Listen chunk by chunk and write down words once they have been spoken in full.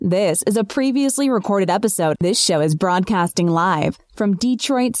This is a previously recorded episode. This show is broadcasting live from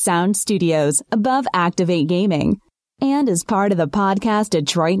Detroit Sound Studios above Activate Gaming and is part of the Podcast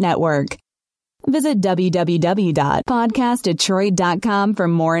Detroit Network. Visit www.podcastdetroit.com for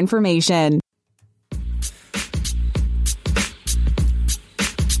more information.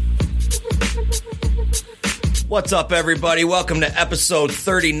 What's up, everybody? Welcome to episode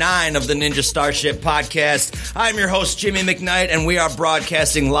 39 of the Ninja Starship podcast. I'm your host, Jimmy McKnight, and we are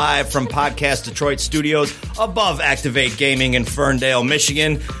broadcasting live from Podcast Detroit Studios above Activate Gaming in Ferndale,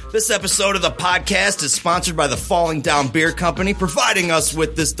 Michigan. This episode of the podcast is sponsored by the Falling Down Beer Company, providing us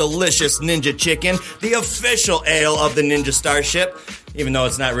with this delicious Ninja Chicken, the official ale of the Ninja Starship. Even though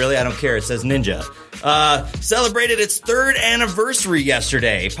it's not really, I don't care. It says Ninja. Celebrated its third anniversary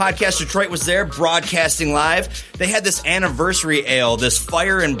yesterday. Podcast Detroit was there, broadcasting live. They had this anniversary ale, this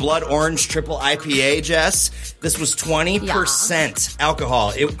Fire and Blood Orange Triple IPA, Jess. This was 20%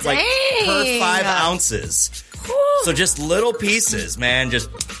 alcohol. It was like per 5 ounces. So just little pieces, man,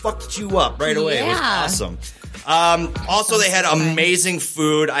 just fucked you up right away. It was awesome. Also, they had amazing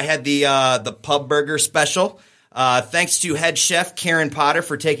food. I had the pub burger special. Thanks to head chef Karen Potter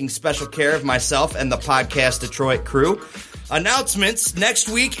for taking special care of myself and the Podcast Detroit crew. Announcements. Next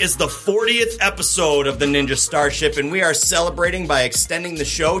week is the 40th episode of the Ninja Starship, and we are celebrating by extending the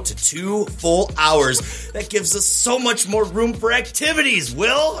show to 2 full hours. That gives us so much more room for activities.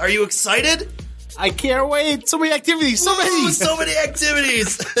 Will, are you excited? I can't wait. So many activities. So many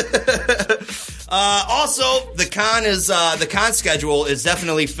activities. Also, the con schedule is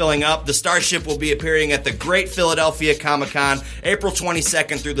definitely filling up. The Starship will be appearing at the Great Philadelphia Comic-Con, April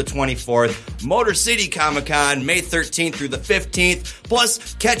 22nd through the 24th. Motor City Comic-Con, May 13th through the 15th.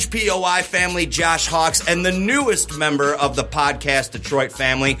 Plus, Catch POI family Josh Hawks and the newest member of the Podcast Detroit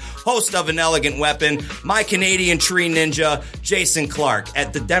family, host of An Elegant Weapon, My Canadian Tree Ninja, Jason Clark,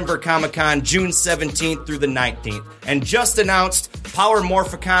 at the Denver Comic-Con, June 17th through the 19th. And just announced, Power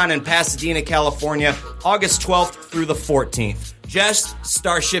Morphicon in Pasadena, California, August 12th through the 14th. Just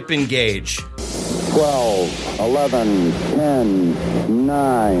Starship Engage. 12, 11, 10,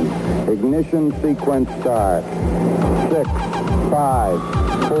 9. Ignition sequence start. 6, 5,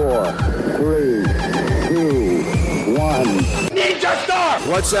 4, 3, 2, 1. Ninja Star!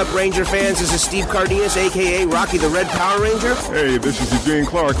 What's up, Ranger fans? This is Steve Cardenas, a.k.a. Rocky the Red Power Ranger. Hey, this is Eugene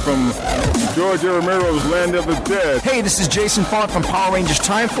Clark from George A. Romero's Land of the Dead. Hey, this is Jason Font from Power Rangers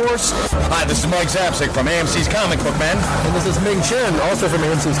Time Force. Hi, this is Mike Zapsik from AMC's Comic Book Men. And this is Ming Chen, also from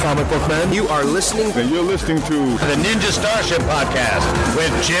AMC's Comic Book Men. You are listening... And you're listening to... the Ninja Starship podcast with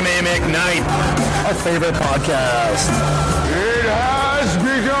Jimmy McKnight. Our favorite podcast. It has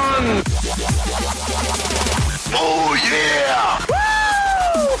begun! Oh, yeah! Woo!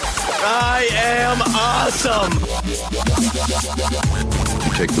 I am awesome!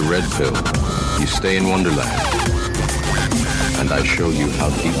 You take the red pill, you stay in Wonderland, and I show you how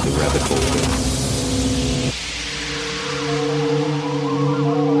deep the rabbit hole goes.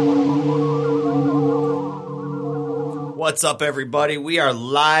 What's up, everybody? We are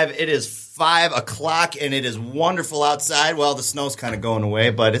live. It is 5 o'clock, and it is wonderful outside. Well, the snow's kind of going away,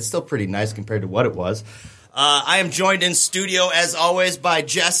 but it's still pretty nice compared to what it was. I am joined in studio, as always, by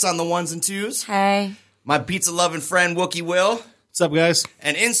Jess on the ones and twos. Hey. My pizza-loving friend, Wookie Will. What's up, guys?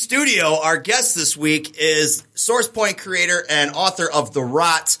 And in studio, our guest this week is SourcePoint creator and author of The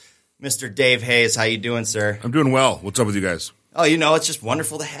Rot, Mr. Dave Hayes. How you doing, sir? I'm doing well. What's up with you guys? Oh, you know, it's just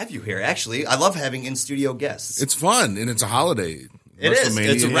wonderful to have you here, actually. I love having in-studio guests. It's fun, and it's a holiday. It is.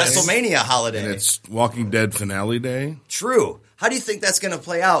 It's a WrestleMania holiday. And it's Walking Dead finale day. True. How do you think that's going to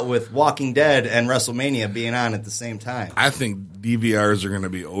play out with Walking Dead and WrestleMania being on at the same time? I think DVRs are going to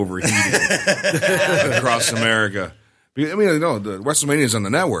be overheating across America. I mean, no, the WrestleMania is on the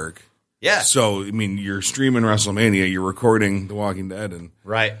network. Yeah. So, I mean, you're streaming WrestleMania, you're recording The Walking Dead. And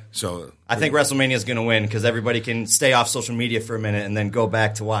right. So I think WrestleMania is going to win because everybody can stay off social media for a minute and then go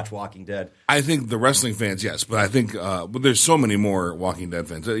back to watch Walking Dead. I think the wrestling fans, yes. But I think but there's so many more Walking Dead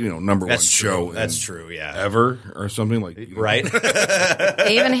fans. You know, number That's one true. show. That's true, yeah. Ever or something like that. Right.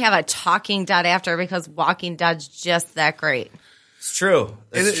 They even have a Talking Dead after because Walking Dead's just that great. It's true.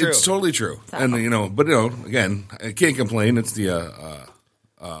 It's totally true. So. And, again, I can't complain. It's the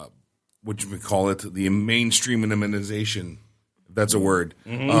what you would call it, the mainstream minimization, if that's a word,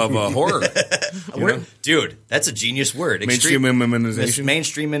 of horror. Dude, that's a genius word. Mainstream minimization.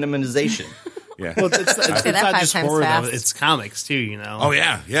 Mainstream minimization. Yeah. Well, it's that not 5 just times horror, fast. though. It's comics, too, you know? Oh,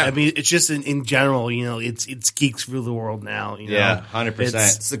 yeah. I mean, it's just in general, you know, it's geeks rule the world now. You know? Yeah, 100%.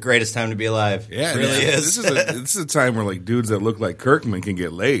 It's the greatest time to be alive. Yeah, it really is. This is a time where like dudes that look like Kirkman can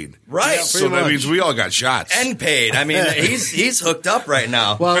get laid. Right. Yeah, so that means we all got shots and paid. I mean, he's hooked up right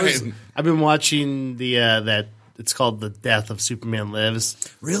now. Well, I've been watching that. It's called The Death of Superman Lives.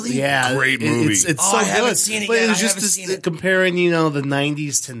 Really? Yeah, great movie. It's so I haven't good. seen it but yet. it was I just haven't seen it. comparing, you know, the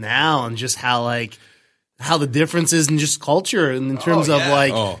 '90s to now, and just how the difference is in just culture and in terms of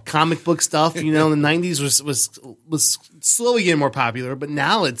comic book stuff. You know, the '90s was slowly getting more popular, but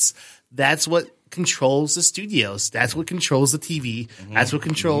now that's what controls the studios. That's what controls the TV. That's what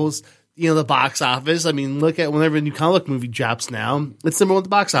controls. You know, the box office. I mean, look at whenever a new comic movie drops now, it's number one at the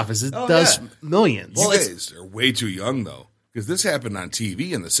box office. It does millions. You guys are way too young, though, because this happened on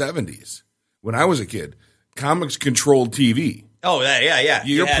TV in the 70s. When I was a kid, comics controlled TV. Oh, yeah.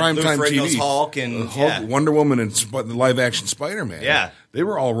 Your primetime TV. Hulk and Wonder Woman and the live-action Spider-Man. Yeah. They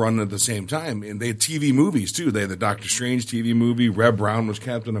were all running at the same time. And they had TV movies, too. They had the Doctor Strange TV movie. Reb Brown was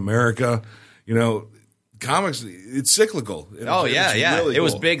Captain America. You know, comics, it's cyclical. Really it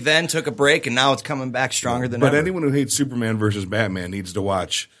was big then, took a break, and now it's coming back stronger than ever. But anyone who hates Superman versus Batman needs to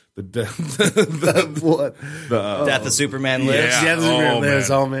watch the Death of Superman Lives. Yeah, Superman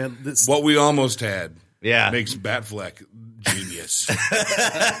Lives. Oh, man. What we almost had makes Batfleck genius.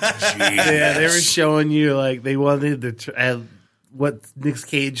 Yeah, they were showing you, like, they wanted to what Nick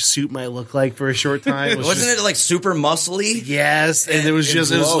Cage suit might look like for a short time. Wasn't it like super muscly? Yes, and it was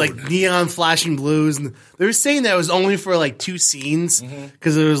like neon flashing blues, and they were saying that it was only for like 2 scenes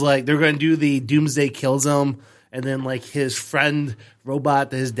because it was like they were going to do the Doomsday Kills Him, and then like his friend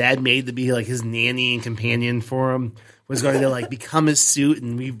robot that his dad made to be like his nanny and companion for him was going to like become his suit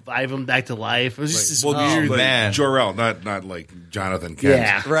and revive him back to life. It was just this weird man. Jor-El, not like Jonathan Kent.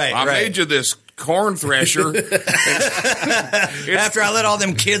 Yeah, right. I made you this corn thresher after I let all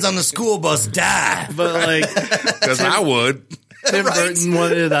them kids on the school bus die. But like, because I would. Tim Burton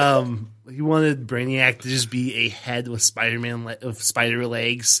wanted Brainiac to just be a head with spider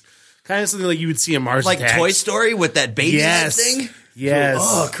legs, kind of something like you would see in Mars like Attacks. Toy Story with that baby thing. Yes.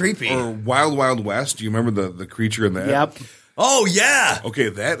 Oh, creepy. Or Wild Wild West. Do you remember the creature in that? Yep. Oh yeah. Okay,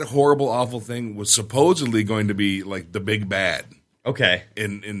 that horrible, awful thing was supposedly going to be like the big bad. Okay.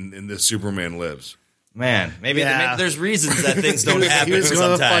 In this Superman Lives. Man, maybe there's reasons that things don't happen He was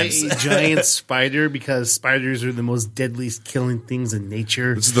going to fight sometimes. a giant spider because spiders are the most deadliest killing things in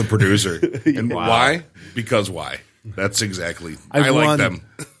nature. This is the producer. And why? Because why? That's exactly. I like them.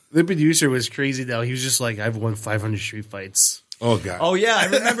 The producer was crazy, though. He was just like, I've won 500 street fights. Oh, God. Oh, yeah. I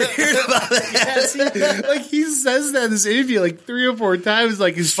remember hearing about that. Like, he says that in this interview like 3 or 4 times,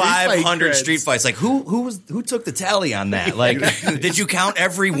 like his 500 street fights. Like, who took the tally on that? Like, did you count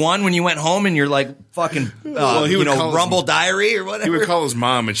every one when you went home and you're like fucking, Rumble Diary or whatever? He would call his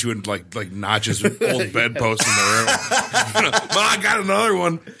mom and she would like notch his old bedpost in the room. Mom, I got another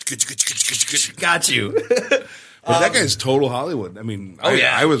one. Got you. But that guy's total Hollywood. I mean,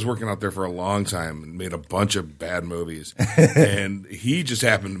 I was working out there for a long time and made a bunch of bad movies. And he just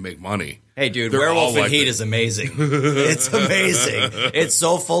happened to make money. Hey, dude, Werewolf in Heat is amazing. It's amazing. It's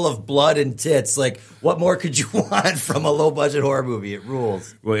so full of blood and tits. Like, what more could you want from a low-budget horror movie? It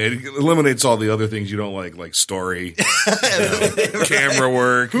rules. Well, it eliminates all the other things you don't like story, camera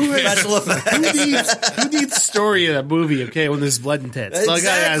work, special effects. Who needs story in a movie, okay, when there's blood and tits?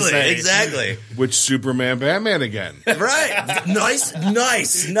 Exactly. Which Superman, Batman again. Right. Nice.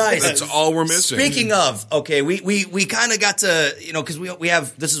 That's all we're missing. Speaking of, okay, we kind of got to, because we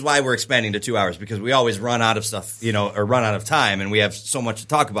have, this is why we're expanding to 2 hours, because we always run out of stuff, or run out of time, and we have so much to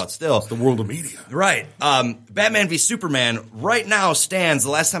talk about still. It's the world of media. Right. Batman v Superman right now stands,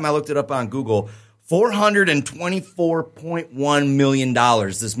 the last time I looked it up on Google, $424.1 million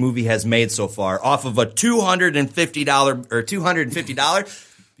this movie has made so far off of a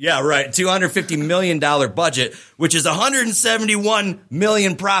 $250 million budget, which is $171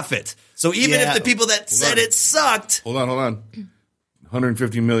 million profit. So even if the people that said it sucked. Hold on.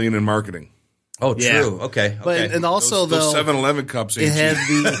 $150 million in marketing. Oh, true. Yeah. Okay. But and also those 7-Eleven cups. It had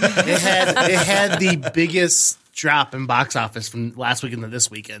the biggest drop in box office from last weekend to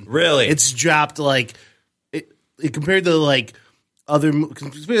this weekend. Really, it's dropped like it compared to like other,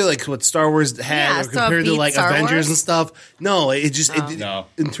 compared like what Star Wars had, or compared to like Star Avengers Wars? And stuff. No, it just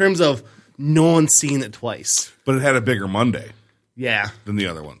in terms of no one's seen it twice. But it had a bigger Monday. Yeah, than the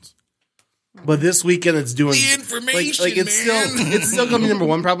other ones. But this weekend it's doing the information. Like it's still coming number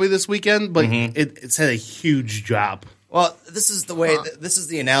one probably this weekend, but it's had a huge drop. Well, this is the way. This is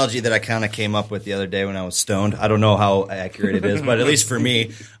the analogy that I kind of came up with the other day when I was stoned. I don't know how accurate it is, but at least for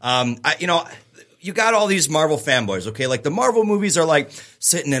me, you got all these Marvel fanboys, okay? Like, the Marvel movies are like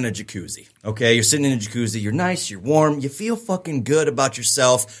sitting in a jacuzzi, okay? You're sitting in a jacuzzi, you're nice, you're warm, you feel fucking good about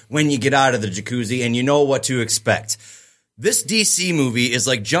yourself when you get out of the jacuzzi, and you know what to expect. This DC movie is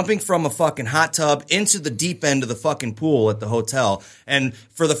like jumping from a fucking hot tub into the deep end of the fucking pool at the hotel. And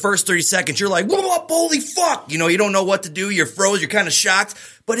for the first 30 seconds, you're like, whoa, holy fuck. You know, you don't know what to do. You're froze. You're kind of shocked.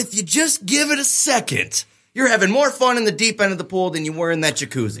 But if you just give it a second, you're having more fun in the deep end of the pool than you were in that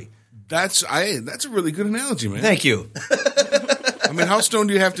jacuzzi. That's a really good analogy, man. Thank you. I mean, how stoned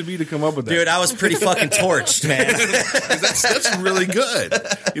do you have to be to come up with that? Dude, I was pretty fucking torched, man. that's really good.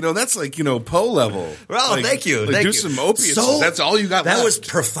 You know, that's like, Poe level. Well, like, thank you. Like thank do you. some opiates. So, that's all you got That left. was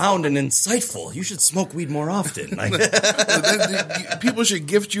profound and insightful. You should smoke weed more often. People should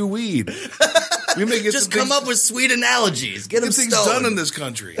gift you weed. We may get just come up with sweet analogies. Get them things stoned. done in this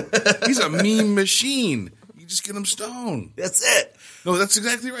country. He's a meme machine. You just get him stoned. That's it. No, that's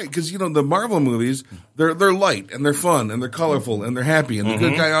exactly right. Because, the Marvel movies, they're light, and they're fun, and they're colorful, and they're happy, and the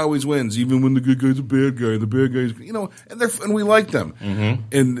good guy always wins, even when the good guy's a bad guy, the bad guy's, and we like them.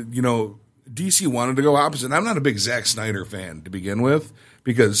 And, DC wanted to go opposite. I'm not a big Zack Snyder fan to begin with,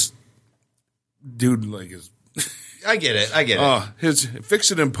 because, dude, like, I get it. His fix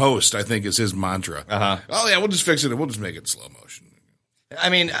it in post, I think, is his mantra. Oh, yeah, we'll just fix it, and we'll just make it slow motion. I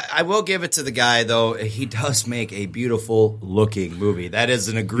mean, I will give it to the guy, though. He does make a beautiful-looking movie. That is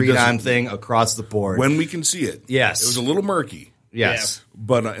an agreed-on thing across the board. When we can see it. Yes. It was a little murky. Yes. Yeah.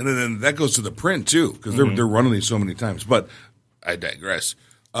 But and then that goes to the print, too, because they're running these so many times. But I digress.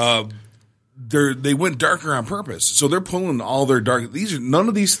 They went darker on purpose. So they're pulling all their dark... None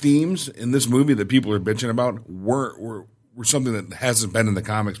of these themes in this movie that people are bitching about were something that hasn't been in the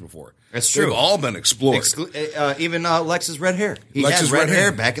comics before. That's true. They've all been explored. Even Lex's red hair. He Lex's had red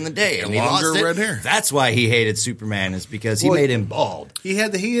hair back in the day. And longer he lost it. red hair. That's why he hated Superman, is because he made him bald. He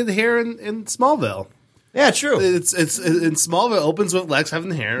had the hair in Smallville. Yeah, true. It's in Smallville. It opens with Lex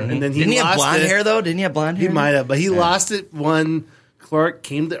having hair, and then Didn't he have blonde hair, though? Didn't he have blonde hair? He might have, but he lost it when Clark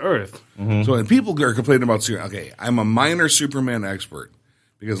came to Earth. So when people are complaining about Superman, okay, I'm a minor Superman expert.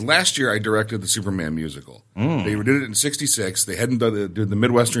 Because last year I directed the Superman musical. They did it in '66. They hadn't did the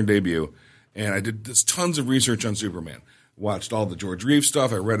Midwestern debut. And I did tons of research on Superman. Watched all the George Reeves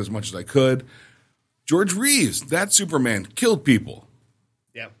stuff. I read as much as I could. George Reeves, that Superman, killed people.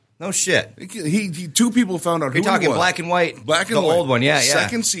 Yeah. No shit. Two people found out who he was. You're talking black and white. Black and the white. Old one, yeah.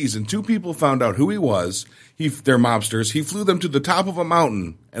 Second season, two people found out who he was. They're mobsters. He flew them to the top of a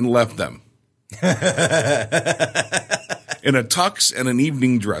mountain and left them. In a tux and an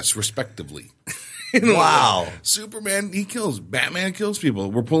evening dress, respectively. Wow. Superman, he kills. Batman kills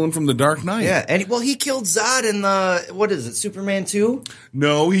people. We're pulling from the Dark Knight. Yeah, and he killed Zod in the, what is it, Superman 2?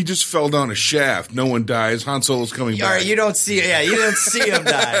 No, he just fell down a shaft. No one dies. Han Solo's coming back. All right, you don't see him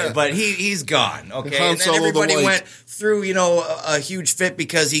die, but he's gone, okay? Han And then Solo everybody the went through, a huge fit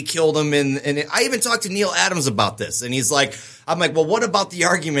because he killed him, and I even talked to Neil Adams about this, and he's like, I'm like, well, what about the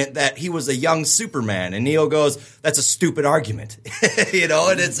argument that he was a young Superman? And Neil goes, that's a stupid argument. And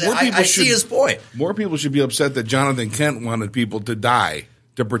it's, I see his point. More people should be upset that Jonathan Kent wanted people to die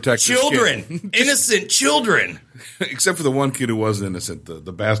to protect children. Innocent children. Except for the one kid who wasn't innocent,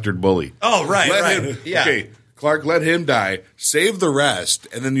 the bastard bully. Oh, right, Him, yeah. Okay, Clark, let him die. Save the rest,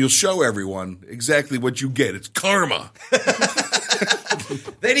 and then you'll show everyone exactly what you get. It's karma.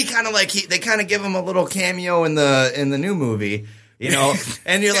 Then he kind of they kind of give him a little cameo in the new movie,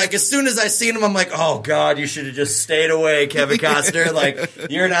 and you're like, as soon as I seen him, I'm like, oh God, you should have just stayed away, Kevin Costner. Like,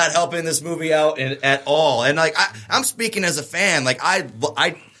 you're not helping this movie out at all. And like, I'm speaking as a fan. Like,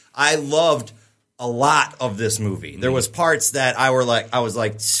 I loved a lot of this movie. There was parts that I was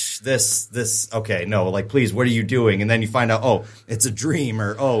like, this, okay, no, like, please, what are you doing? And then you find out, oh, it's a dream,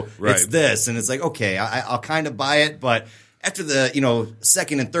 or it's this, and it's like, okay, I'll kind of buy it, but after the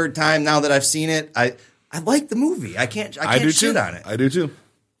second and third time now that I've seen it, I like the movie. I can't shit on it. I do too.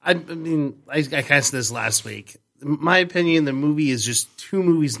 I mean, I kind of said this last week. In my opinion, the movie is just two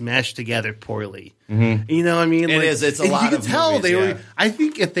movies mashed together poorly. Mm-hmm. You know what I mean? It is. It's a lot of movies. You can tell they were. I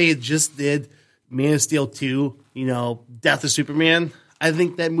think if they had just did Man of Steel 2, Death of Superman, I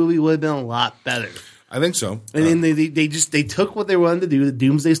think that movie would have been a lot better. I think so. And then they took what they wanted to do, the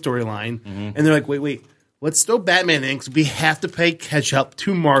Doomsday storyline, and they're like, wait. Let's throw Batman in because we have to play catch up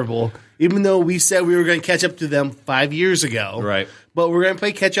to Marvel, even though we said we were going to catch up to them 5 years ago. Right. But we're going to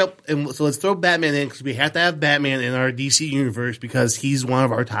play catch up, and so let's throw Batman in because we have to have Batman in our DC universe because he's one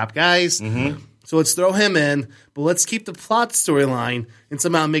of our top guys. Mm-hmm. So let's throw him in, but let's keep the plot storyline and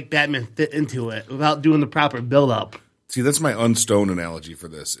somehow make Batman fit into it without doing the proper build-up. See, that's my unstoned analogy for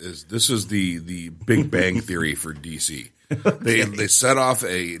this. This is the Big Bang Theory for DC. They set off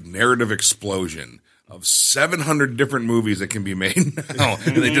a narrative explosion of 700 different movies that can be made now.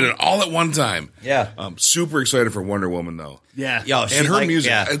 And they did it all at one time. Yeah. I'm super excited for Wonder Woman, though. Yeah. Yo, And her music.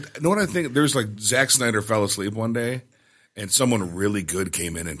 Yeah. You know what I think? There's like Zack Snyder fell asleep one day, and someone really good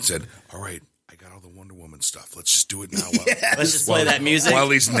came in and said, all right, I got all the Wonder Woman stuff. Let's just do it now. Let's just play that music. While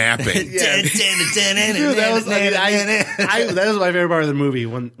he's napping. Dude, that was that was my favorite part of the movie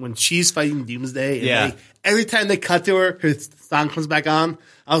when she's fighting Doomsday. And every time they cut to her song comes back on.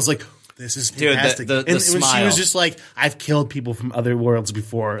 I was like, this is fantastic. Dude, and when smile. she was just like, I've killed people from other worlds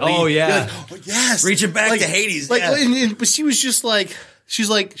before. Like, oh yeah, yes, reaching back to Hades. Like, but she was just like. She's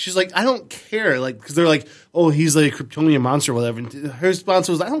like, I don't care, like, because they're like, oh, he's like a Kryptonian monster or whatever. And her response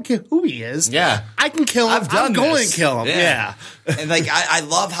was, I don't care who he is. Yeah, I can kill him. I'm going to kill him. Yeah. And like, I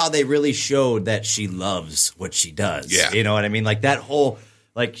love how they really showed that she loves what she does. Yeah, you know what I mean? Like that whole,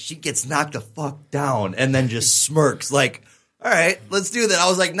 like she gets knocked the fuck down and then just smirks like, all right, let's do that. I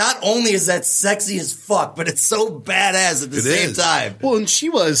was like, not only is that sexy as fuck, but it's so badass at the same time. Well, and she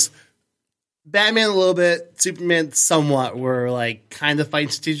was. Batman a little bit, Superman somewhat were like kind of fighting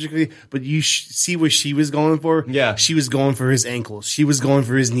strategically, but you see what she was going for. Yeah, she was going for his ankles. She was going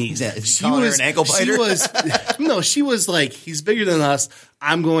for his knees. Yeah, she was her an ankle biter. She was like, he's bigger than us.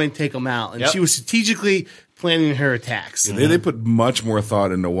 I'm going to take him out, and she was strategically planning her attacks. Yeah, they put much more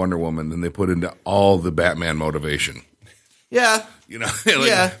thought into Wonder Woman than they put into all the Batman motivation. Yeah, you know,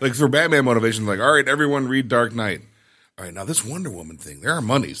 like for Batman motivation, like all right, everyone read Dark Knight. All right, now this Wonder Woman thing, there are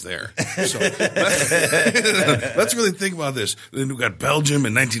monies there. So let's really think about this. Then we got Belgium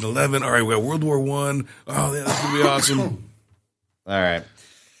in 1911. All right, we got World War I. Oh, yeah, that's going to be awesome. All right.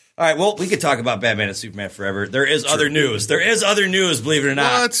 Well, we could talk about Batman and Superman forever. There is other news. Believe it or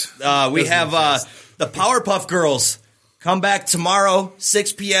not. What? We have the Powerpuff Girls come back tomorrow,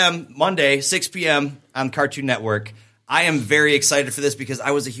 6 p.m., Monday, 6 p.m. on Cartoon Network. I am very excited for this because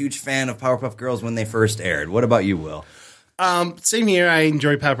I was a huge fan of Powerpuff Girls when they first aired. What about you, Will? Same here. I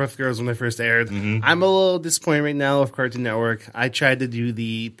enjoyed Powerpuff Girls when they first aired. Mm-hmm. I'm a little disappointed right now with Cartoon Network. I tried to do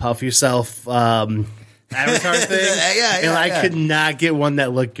the Puff Yourself Avatar thing, and I could not get one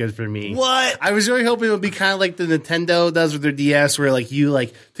that looked good for me. What? I was really hoping it would be kind of like the Nintendo does with their DS, where like you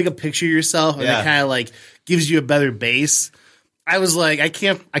like take a picture of yourself and it kind of like gives you a better base. I was like, I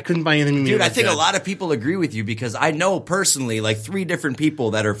couldn't buy anything. Dude, I think a lot of people agree with you because I know personally like 3 different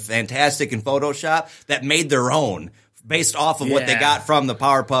people that are fantastic in Photoshop that made their own based off of what they got from the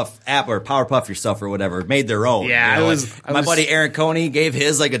Powerpuff app or Powerpuff Yourself or whatever, made their own. Yeah, you know, my buddy Aaron Coney gave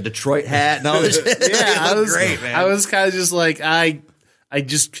his like a Detroit hat and all this shit. Yeah, it looked great, man. I was kind of just like, I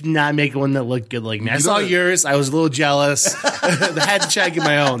just could not make one that looked good like me. I saw yours. I was a little jealous. I had to try to get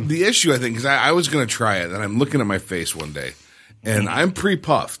my own. The issue, I think, because I was going to try it, and I'm looking at my face one day, and I'm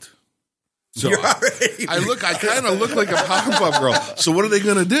pre-puffed. So I kind of look like a Powerpuff Girl. So what are they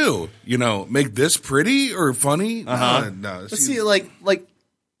going to do? You know, make this pretty or funny? No. Let's see, like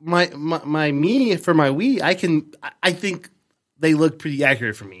my me for my Wii, I think they look pretty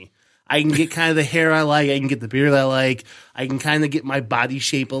accurate for me. I can get kind of the hair I like. I can get the beard I like. I can kind of get my body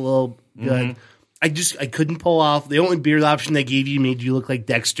shape a little good. Mm-hmm. I couldn't pull off. The only beard option they gave you made you look like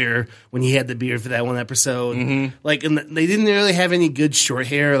Dexter when he had the beard for that one episode. Mm-hmm. Like, and they didn't really have any good short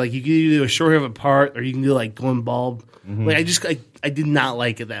hair. Like, you could either do a short hair of a part or you can do like going bald. Mm-hmm. Like, I did not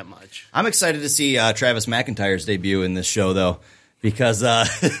like it that much. I'm excited to see Travis McIntyre's debut in this show, though. Because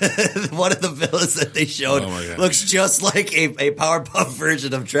one of the villains that they showed looks just like a Powerpuff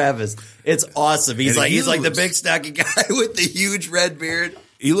version of Travis. It's awesome. He's like the big stocky guy with the huge red beard.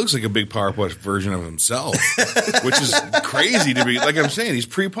 He looks like a big Powerpuff version of himself, which is crazy to be. Like I'm saying, he's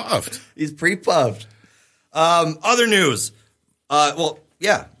pre-puffed. He's pre-puffed. Other news.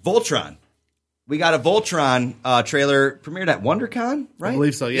 Voltron. We got a Voltron trailer premiered at WonderCon, right? I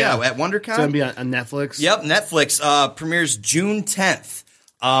believe so, yeah. Yeah, at WonderCon. It's going to be on Netflix. Yep, Netflix premieres June 10th.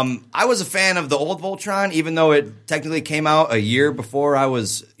 I was a fan of the old Voltron, even though it technically came out a year before I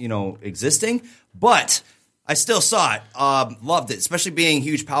was, existing. But I still saw it. Loved it, especially being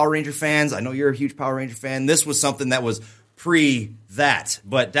huge Power Ranger fans. I know you're a huge Power Ranger fan. This was something that was pre that,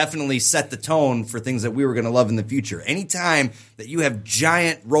 but definitely set the tone for things that we were going to love in the future. Anytime that you have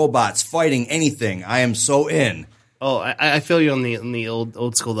giant robots fighting anything, I am so in. Oh, I feel you on the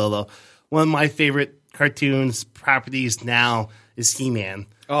old school though. One of my favorite cartoons properties now is He-Man.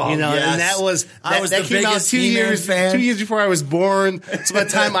 Oh, and that came out 2 years fan. 2 years before I was born. So by the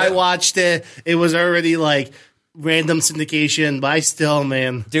time I watched it, it was already like random syndication, but I still,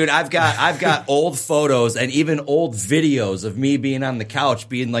 man. Dude, I've got old photos and even old videos of me being on the couch,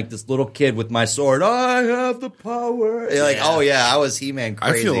 being like this little kid with my sword. I have the power. Like, oh yeah, I was He-Man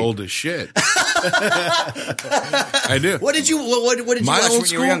crazy. I feel old as shit. I do. What did you watch when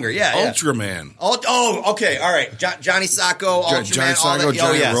you were younger? Yeah, Ultraman. Okay, all right. Johnny Sacco, Ultraman, Johnny Sacco,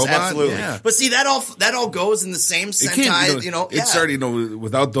 Giant Robot. Absolutely. Yeah. But see, that all goes in the same Sentai. It started.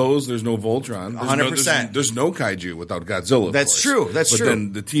 Without those, there's no Voltron. 100%. There's no kaiju without Godzilla. That's true. But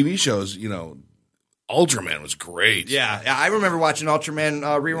then the TV shows, Ultraman was great. Yeah, I remember watching Ultraman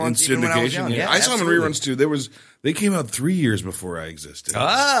reruns even when I was young. I saw them in reruns too. They came out 3 years before I existed. See?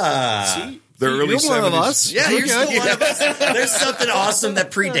 The early 70s. One of us. Yeah, you're still one of us. There's something awesome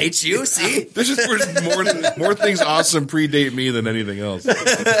that predates you. See, there's just more things awesome predate me than anything else.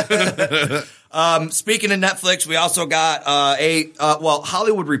 Speaking of Netflix, we also got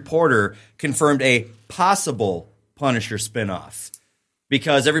Hollywood Reporter confirmed a possible Punisher spinoff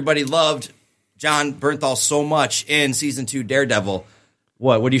because everybody loved John Bernthal so much in season 2 Daredevil.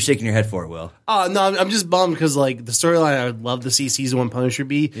 What are you shaking your head for, Will? No, I'm just bummed because the storyline I would love to see season 1 Punisher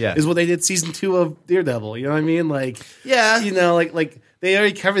be is what they did season 2 of Daredevil. You know what I mean? They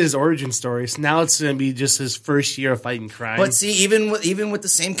already covered his origin story, so now it's going to be just his first year of fighting crime. But see, even with the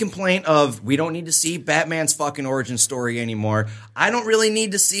same complaint of we don't need to see Batman's fucking origin story anymore, I don't really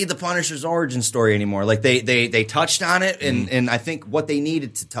need to see the Punisher's origin story anymore. Like they touched on it, and I think what they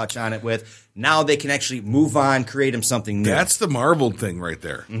needed to touch on it with, now they can actually move on, create him something new. That's the Marvel thing right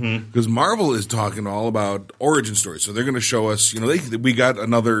there, because Marvel is talking all about origin stories. So they're going to show us, we got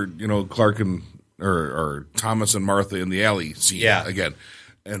another, Clark and or Thomas and Martha in the alley scene again.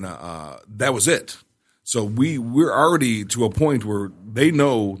 And that was it. So we're already to a point where they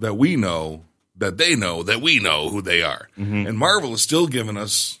know that we know that they know that we know who they are. And Marvel is still giving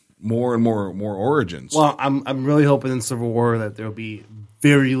us more and more origins. Well, I'm really hoping in Civil War that there'll be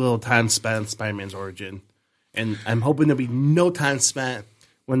very little time spent on Spider-Man's origin. And I'm hoping there'll be no time spent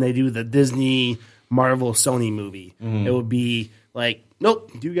when they do the Disney, Marvel, Sony movie. It would be like,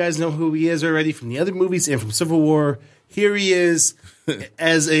 nope, do you guys know who he is already from the other movies and from Civil War? Here he is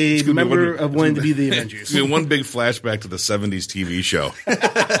as a member of wanting to be the Avengers. One big flashback to the 70s TV show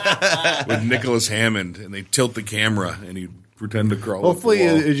with Nicholas Hammond, and they tilt the camera, and he pretend to crawl. Hopefully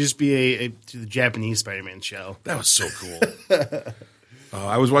it would just be to the Japanese Spider-Man show. That was so cool.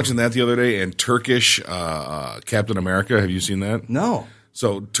 I was watching that the other day, and Turkish Captain America. Have you seen that? No.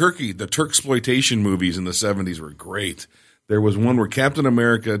 So the Turksploitation movies in the 70s were great. There was one where Captain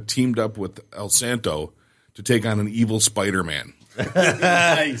America teamed up with El Santo to take on an evil Spider-Man.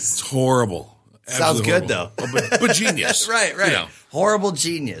 Nice. It's horrible. Sounds good, though. But genius. Right. Horrible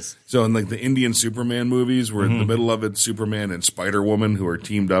genius. So in the Indian Superman movies, where in the middle of it, Superman and Spider-Woman, who are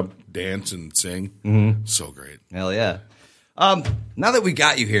teamed up, dance and sing. So great. Hell yeah. Now that we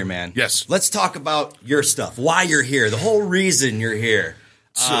got you here, man. Yes. Let's talk about your stuff. Why you're here. The whole reason you're here.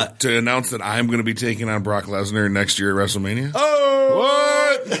 So to announce that I'm going to be taking on Brock Lesnar next year at WrestleMania. Oh!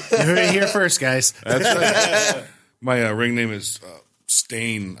 What? You heard it here first, guys. That's right. My ring name is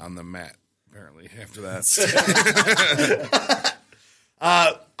Stain on the Mat, apparently, after that.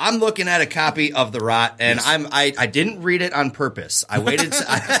 I'm looking at a copy of The Rot, and I didn't read it on purpose. I waited.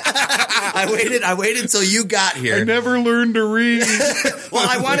 I waited until you got here. I never learned to read. Well,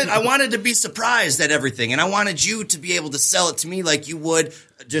 I wanted to be surprised at everything, and I wanted you to be able to sell it to me like you would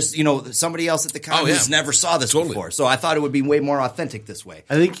just somebody else at the con who's never saw this before. So I thought it would be way more authentic this way.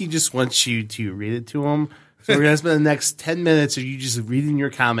 I think he just wants you to read it to him. So we're gonna spend the next 10 minutes of you just reading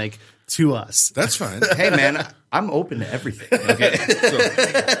your comic to us. That's fine. Hey, man, I'm open to everything. Okay.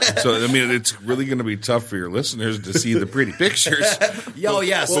 So I mean, it's really going to be tough for your listeners to see the pretty pictures. Well,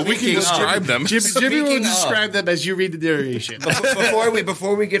 we can describe them. Jimmy will describe them as you read the narration.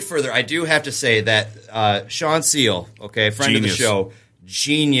 Before we get further, I do have to say that Sean Seal, friend of the show,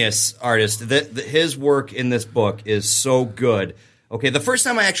 genius artist. His work in this book is so good. Okay, the first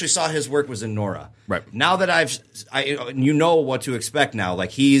time I actually saw his work was in Nora. Right. Now that you know what to expect now. Like,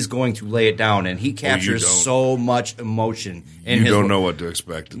 he's going to lay it down, and he captures so much emotion in his You don't work. know what to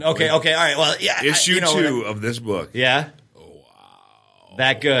expect. Okay, all right. Well, yeah. Issue 2 of this book. Yeah? Oh, wow.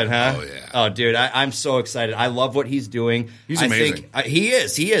 That good, huh? Oh, yeah. Oh, dude, I'm so excited. I love what he's doing. He's amazing. He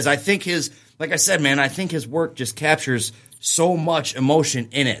is. I think like I said, man, I think his work just captures so much emotion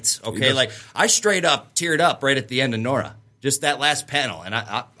in it. Okay, like, I straight up teared up right at the end of Nora. Just that last panel, and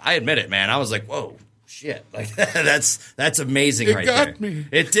I admit it, man. I was like, "Whoa, shit!" Like that's amazing, right there. It got me.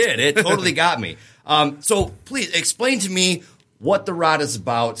 It did. It totally got me. So please explain to me what The Rot is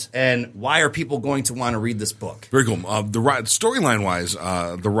about, and why are people going to want to read this book? Very cool. The Rot, storyline wise,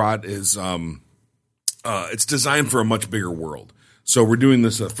 The Rot is it's designed for a much bigger world. So we're doing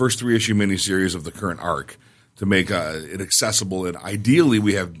this first 3-issue miniseries of the current arc to make it accessible, and ideally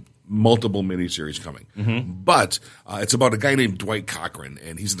we have multiple miniseries coming. But it's about a guy named Dwight Cochran,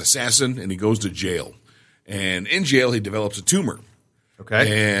 and he's an assassin, and he goes to jail. And in jail, he develops a tumor.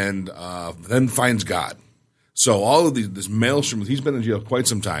 Okay. And then finds God. So all of this maelstrom, he's been in jail quite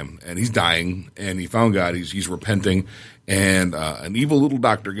some time, and he's dying, and he found God. He's repenting, and an evil little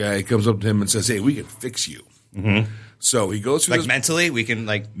doctor guy comes up to him and says, "Hey, we can fix you." So he goes through like mentally. We can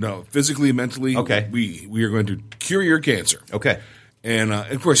no, physically, mentally. Okay, we are going to cure your cancer. Okay, and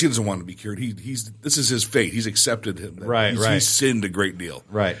of course he doesn't want to be cured. This is his fate. He's accepted him. Right. He's sinned a great deal.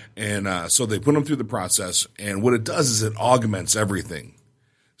 Right, and so they put him through the process, and what it does is it augments everything.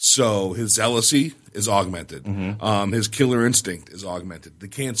 So his jealousy is augmented. His killer instinct is augmented. The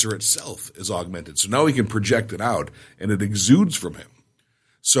cancer itself is augmented. So now he can project it out, and it exudes from him.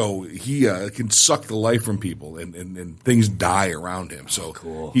 So he can suck the life from people, and things die around him. So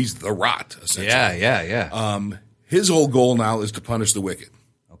cool. He's the rot, essentially. Yeah. His whole goal now is to punish the wicked.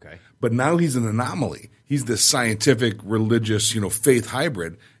 Okay. But now he's an anomaly. He's this scientific, religious, faith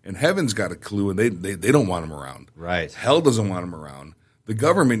hybrid, and heaven's got a clue, and they don't want him around. Right. Hell doesn't want him around. The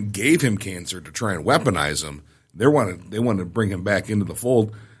government gave him cancer to try and weaponize him. They want to bring him back into the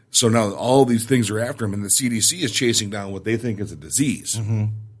fold. So now all these things are after him, and the CDC is chasing down what they think is a disease.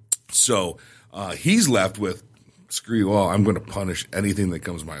 So he's left with, screw you all, I'm going to punish anything that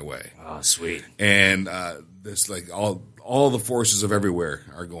comes my way. Oh, sweet. And this all the forces of everywhere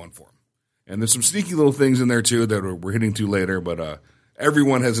are going for him. And there's some sneaky little things in there too that we're hitting to later, but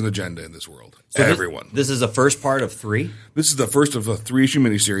everyone has an agenda in this world. So everyone. This is the first part of 3? This is the first of a 3-issue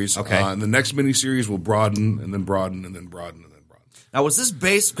miniseries. Okay. And the next miniseries will broaden and then broaden and then broaden and then broaden. Now, was this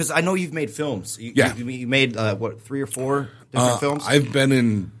based – because I know you've made films. You made, 3 or 4 different films? I've been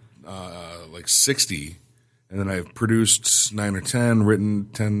in 60, and then I've produced 9 or 10, written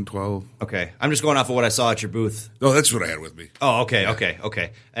 10, 12. Okay. I'm just going off of what I saw at your booth. Oh, that's what I had with me. Oh, okay, yeah.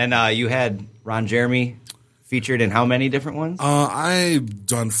 Okay. And you had Ron Jeremy featured in how many different ones? I've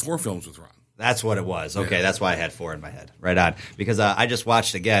done 4 films with Ron. That's what it was. Okay, yeah. That's why I had 4 in my head. Right on. Because I just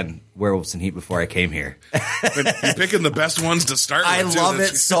watched again Werewolves in Heat before I came here. You're picking the best ones to start with. I love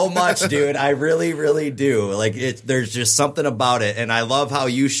it so much, dude. I really, really do. There's just something about it, and I love how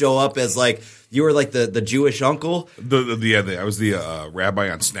you show up as you were the Jewish uncle. I was the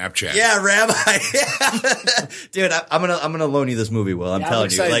rabbi on Snapchat. Yeah, rabbi. Dude, I'm gonna loan you this movie, Will. I'm telling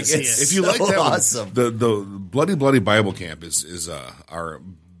you, it's if you so like that awesome. One, the Bloody Bible Camp is our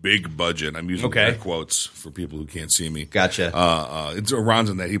big budget. I'm using air quotes for people who can't see me. Gotcha. It's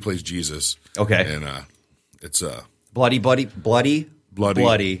Ron's in that. He plays Jesus. Okay. And it's Bloody Bible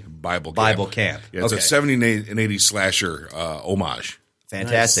Camp. Yeah, it's a 70s and 80s slasher homage.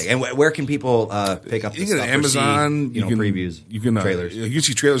 Fantastic. Nice. And where can people pick up the stuff? You can Amazon. You can previews. You can trailers. You can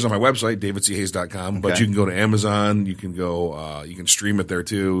see trailers on my website, davidchayes.com. But you can go to Amazon. You can go. You can stream it there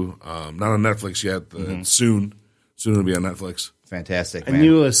too. Not on Netflix yet. Soon it'll be on Netflix. Fantastic. I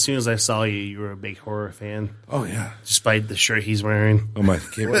knew as soon as I saw you were a big horror fan. Oh yeah, despite the shirt he's wearing. Oh my,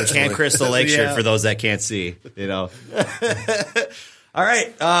 Camp Crystal Lake shirt for those that can't see. All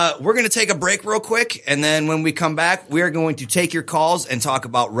right, we're going to take a break real quick, and then when we come back, we are going to take your calls and talk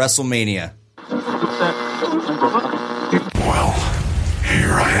about WrestleMania. Well,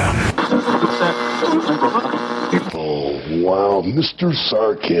 here I am. Oh, wow, Mr.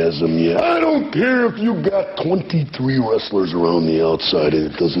 Sarcasm, yeah. I don't care if you got 23 wrestlers around the outside,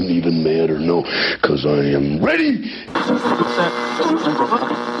 it doesn't even matter, no, because I am ready.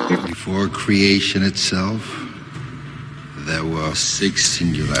 Before creation itself, there were 6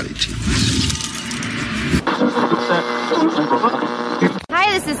 singularities.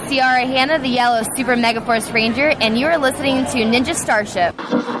 Hi, this is Ciara Hanna, the Yellow Super Mega Force Ranger, and you are listening to Ninja Starship. The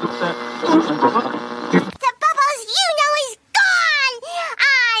Bubbles you know is gone!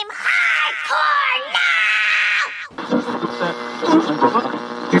 I'm hardcore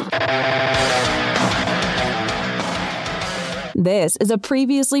now! This is a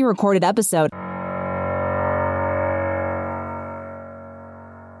previously recorded episode.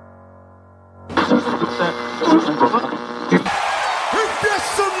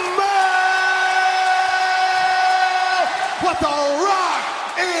 What the Rock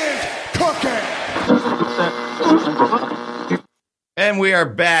is cooking! And we are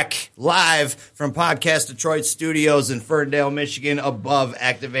back live from Podcast Detroit Studios in Ferndale, Michigan, above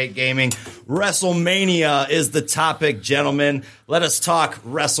Activate Gaming. WrestleMania is the topic, gentlemen. Let us talk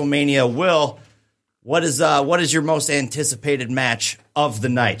WrestleMania. Will, what is your most anticipated match of the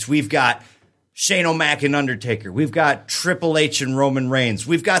night? We've got Shane O'Mac and Undertaker. We've got Triple H and Roman Reigns.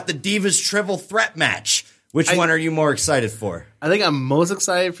 We've got the Divas Triple Threat match. Which one are you more excited for? I think I'm most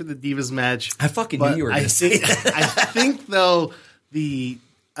excited for the Divas match. I fucking knew you were going to say that. I think, though, the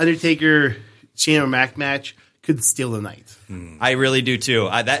Undertaker Shane O'Mac match could steal the night. I really do too.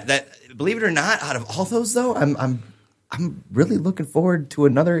 That believe it or not, out of all those though, I'm really looking forward to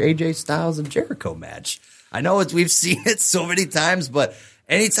another AJ Styles and Jericho match. I know we've seen it so many times, but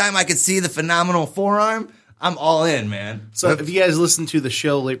anytime I could see the phenomenal forearm, I'm all in, man. So if you guys listened to the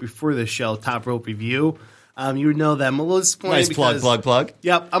show late before the show, Top Rope Review, you would know that I'm a little disappointed. Nice plug.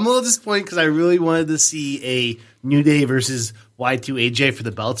 Yep, I'm a little disappointed because I really wanted to see a New Day versus Y2AJ for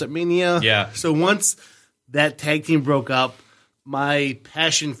the belts at Mania. Yeah. So once that tag team broke up, my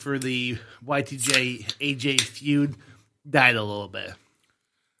passion for the Y2AJ feud died a little bit.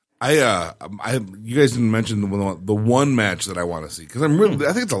 You guys didn't mention the one match that I want to see because I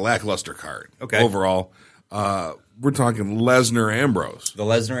think it's a lackluster card. Okay. Overall, we're talking Lesnar Ambrose. The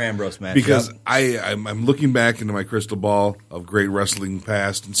Lesnar Ambrose match. Because I'm looking back into my crystal ball of great wrestling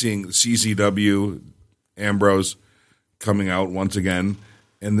past and seeing the CZW Ambrose coming out once again,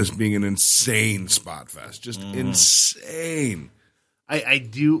 and this being an insane spot fest, just insane. I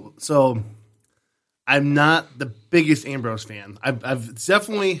do so. I'm not the biggest Ambrose fan. I've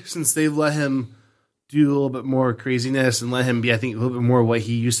definitely, since they've let him do a little bit more craziness and let him be, I think, a little bit more what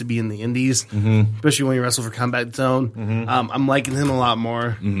he used to be in the indies, especially when he wrestled for Combat Zone. I'm liking him a lot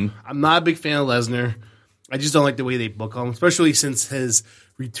more. I'm not a big fan of Lesnar. I just don't like the way they book him, especially since his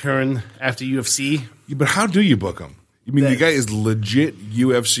return after UFC. Yeah, but how do you book him? I mean, the guy is legit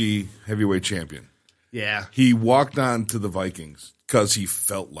UFC heavyweight champion. Yeah. He walked on to the Vikings because he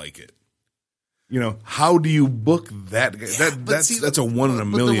felt like it. You know, how do you book that guy? That's a one in a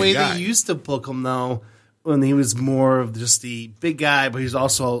million the way guy. they used to book him, though, when he was more of just the big guy, but he's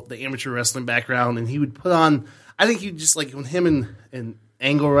also the amateur wrestling background, and he would put on, I think he just, like, when him and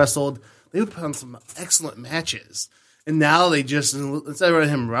Angle wrestled, they would put on some excellent matches. And now they just, instead of letting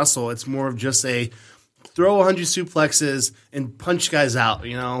him wrestle, it's more of just a throw 100 suplexes and punch guys out,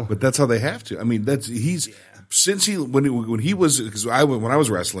 you know? But that's how they have to. I mean, since when he was, because when I was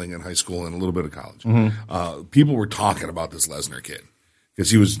wrestling in high school and a little bit of college, people were talking about this Lesnar kid because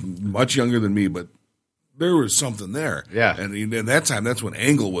he was much younger than me, but there was something there. Yeah, and at that time, that's when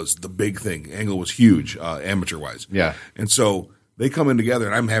Angle was the big thing. Angle was huge, amateur wise. Yeah, and so they come in together,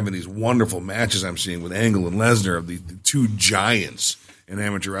 and I'm having these wonderful matches I'm seeing with Angle and Lesnar of the two giants in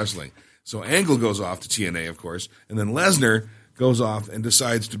amateur wrestling. So Angle goes off to TNA, of course, and then Lesnar goes off and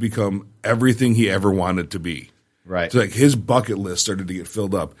decides to become everything he ever wanted to be. Right. So like his bucket list started to get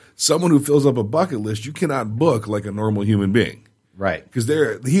filled up. Someone who fills up a bucket list, you cannot book like a normal human being. Right. Because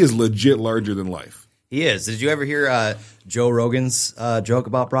he is legit larger than life. He is. Did you ever hear Joe Rogan's joke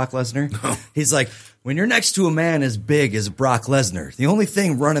about Brock Lesnar? No. He's like, when you're next to a man as big as Brock Lesnar, the only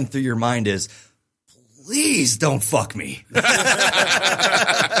thing running through your mind is, please don't fuck me.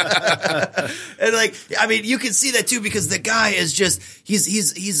 And like, I mean, you can see that too because the guy is just,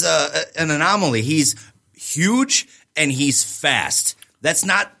 he's an anomaly. He's huge and he's fast. That's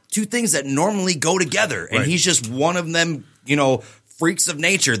not two things that normally go together. And he's just one of them, you know, freaks of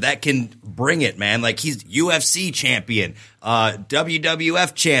nature that can bring it, man. Like he's UFC champion,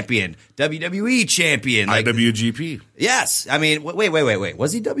 WWF champion, WWE champion. Like, IWGP. Yes. I mean, wait.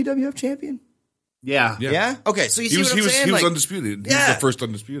 Was he WWF champion? Yeah. Okay, so you see what I'm saying? He was undisputed. He was the first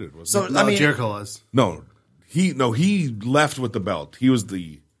undisputed, wasn't he? No, I mean, Jericho was. No, he left with the belt. He was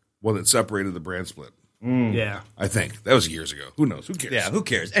the one that separated the brand split. Yeah. I think. That was years ago. Who knows? Who cares? Yeah, who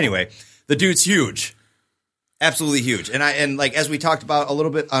cares? Anyway, the dude's huge. Absolutely huge. And like as we talked about a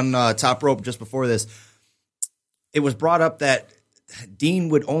little bit on Top Rope just before this, it was brought up that Dean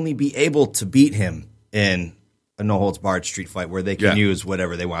would only be able to beat him in a no-holds-barred street fight where they can use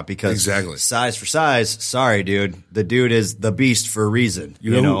whatever they want because size for size, sorry, dude. The dude is the beast for a reason.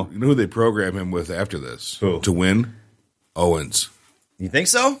 You know who they program him with after this? Who? To win? Owens. You think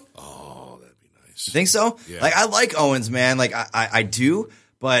so? Oh, that'd be nice. You think so? Yeah. Like, I like Owens, man. Like, I do,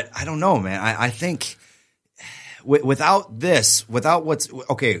 but I don't know, man. I think without what's –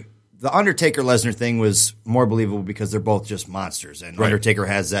 okay, the Undertaker-Lesnar thing was more believable because they're both just monsters, and Undertaker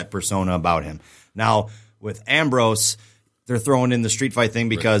has that persona about him. Now – with Ambrose, they're throwing in the street fight thing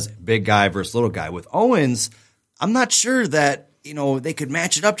because big guy versus little guy. With Owens, I'm not sure that, you know, they could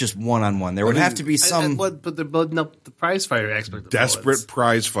match it up just one-on-one. There would have to be some... But they're building up the prize fighter aspect of Desperate Owens.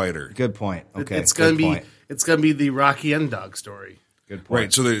 prize fighter. Good point. Okay, it's going to be the Rocky Underdog story. Good point.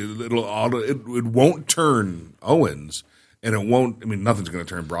 Right, so it won't turn Owens, and it won't... I mean, nothing's going to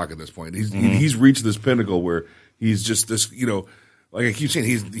turn Brock at this point. He's reached this pinnacle where he's just this, you know... Like I keep saying,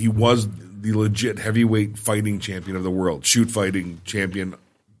 he was the legit heavyweight fighting champion of the world, shoot fighting champion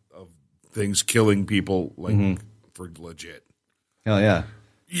of things, killing people for legit. Hell yeah.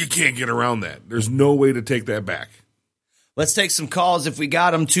 You can't get around that. There's no way to take that back. Let's take some calls if we got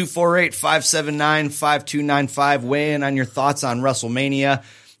them. 248-579-5295. Weigh in on your thoughts on WrestleMania.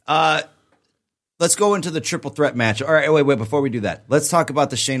 Let's go into the triple threat match. All right, wait. Before we do that, let's talk about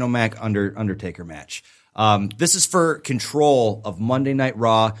the Shane O'Mac Undertaker match. This is for control of Monday Night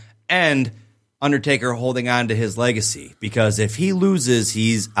Raw and Undertaker holding on to his legacy. Because if he loses,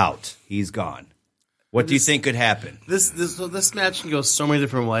 he's out. He's gone. What do you think could happen? This match can go so many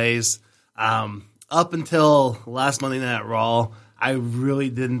different ways. Up until last Monday Night Raw, I really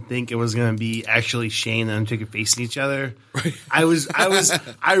didn't think it was going to be actually Shane and Undertaker facing each other. Right. I really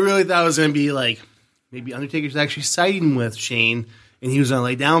thought it was going to be like maybe Undertaker's actually siding with Shane and he was going to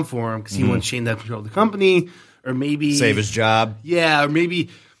lay down for him because he wants Shane to have control of the company, or maybe save his job. Yeah, or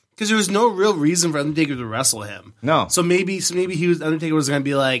maybe because there was no real reason for Undertaker to wrestle him. No. So maybe Undertaker was going to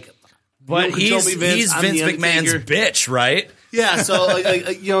be like, but he's Vince McMahon's bitch, right? Yeah, so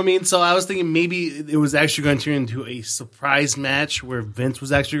like, you know what I mean? So I was thinking maybe it was actually going to turn into a surprise match where Vince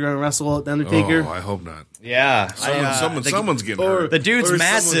was actually going to wrestle The Undertaker. Oh, I hope not. Yeah. Someone's getting hurt. The dude's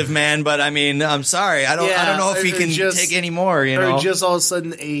massive, man, but I mean, I'm sorry. I don't know if he can take any more, you know? Or just all of a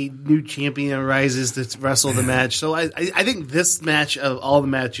sudden a new champion arises to wrestle the match. So I think this match of all the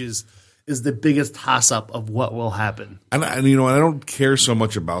matches is the biggest toss-up of what will happen. And you know, I don't care so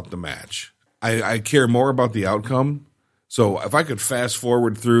much about the match. I care more about the outcome. So if I could fast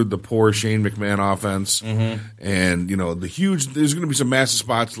forward through the poor Shane McMahon offense and, you know, there's going to be some massive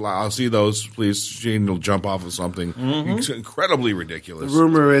spots. I'll see those, please. Shane will jump off of something. It's incredibly ridiculous. The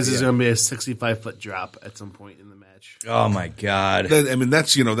rumor is there's going to be a 65-foot drop at some point in the match. Oh, my God. I mean,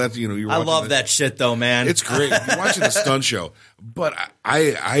 you're I love that shit, though, man. It's great. You're watching the stunt show. But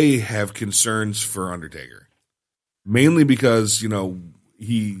I have concerns for Undertaker. Mainly because, you know,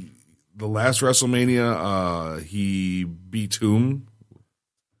 the last WrestleMania, he beat whom?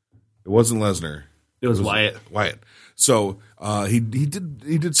 It wasn't Lesnar. It was Wyatt. So he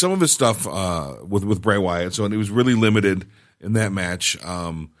did some of his stuff with Bray Wyatt. So, and he was really limited in that match.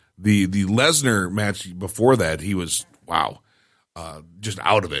 The Lesnar match before that, he was just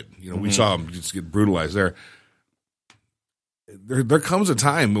out of it. You know, we saw him just get brutalized there. There comes a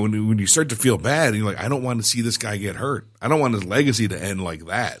time when you start to feel bad and you're like, I don't want to see this guy get hurt. I don't want his legacy to end like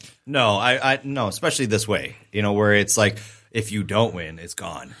that. No, no, especially this way, you know, where it's like, if you don't win, it's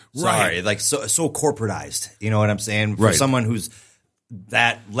gone. Sorry. Right. Like so corporatized. You know what I'm saying? For someone who's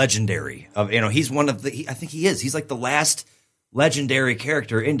that legendary of, you know, he's one of I think he is. He's like the last legendary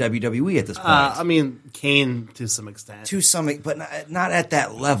character in WWE at this point. I mean, Kane to some extent. But not at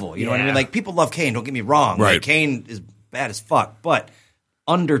that level. You know what I mean? Like, people love Kane, don't get me wrong. Right. Like, Kane is bad as fuck, but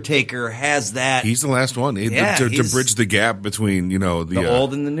Undertaker has that. He's the last one to bridge the gap between, you know, the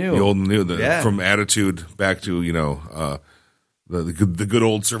old and the new. The old and the new, from Attitude back to, you know, the good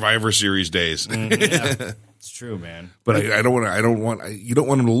old Survivor Series days. It's true, man. But you don't want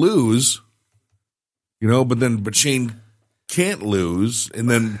him to lose, you know. But Shane can't lose, and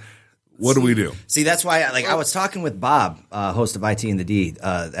then what do we do? See, that's why I was talking with Bob, host of IT and the D,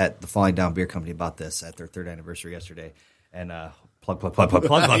 at the Falling Down Beer Company about this at their 3rd anniversary yesterday, and plug. And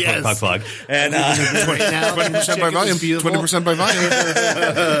 20% by volume. 20% by volume.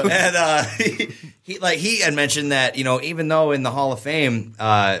 And he had mentioned that, you know, even though in the Hall of Fame,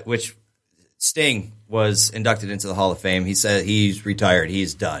 which Sting was inducted into the Hall of Fame, he said he's retired,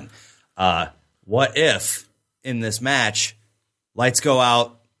 he's done. What if in this match, lights go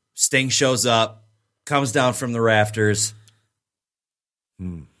out, Sting shows up, comes down from the rafters,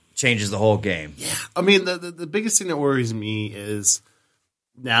 changes the whole game. Yeah, I mean, the biggest thing that worries me is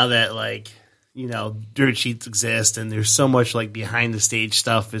now that, like, you know, dirt sheets exist and there's so much, like, behind the stage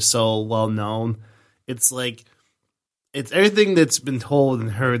stuff is so well known. It's like, it's everything that's been told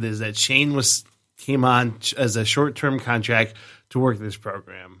and heard is that Shane came on as a short-term contract to work this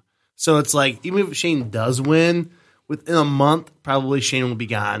program. So it's like, even if Shane does win, within a month, probably Shane will be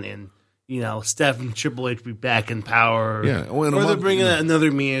gone, and, you know, Steph and Triple H will be back in power. Yeah, or they're bringing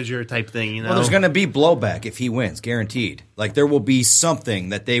another manager type thing, you know? Well, there's going to be blowback if he wins, guaranteed. Like, there will be something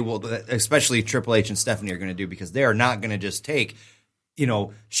that they will, especially Triple H and Stephanie are going to do, because they are not going to just take, you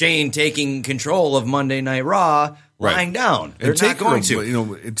know, Shane taking control of Monday Night Raw, lying down. They're not going to. You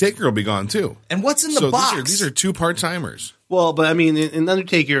know, Taker will be gone, too. And what's in the box? These are two part-timers. Well, but I mean, in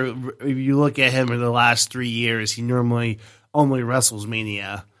Undertaker, if you look at him in the last 3 years, he normally only wrestles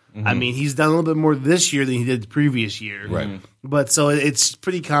Mania. I mean, he's done a little bit more this year than he did the previous year. Right. But so it's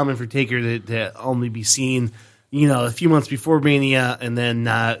pretty common for Taker to only be seen, you know, a few months before Mania and then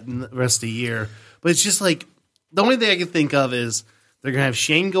not the rest of the year. But it's just like, the only thing I can think of is they're going to have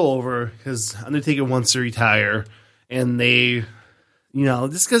Shane go over because Undertaker wants to retire. And they, you know,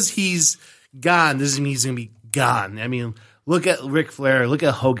 just because he's gone doesn't mean he's going to be gone. I mean, look at Ric Flair, look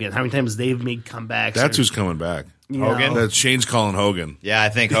at Hogan. How many times they've made comebacks? That's who's coming back. Hogan? That's Shane's calling Hogan. Yeah, I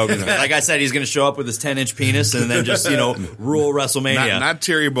think Hogan. Like I said, he's going to show up with his 10-inch penis and then just, rule WrestleMania. Not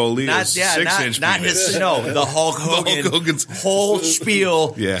Terry Bollio's 6-inch penis. The Hulk Hogan's whole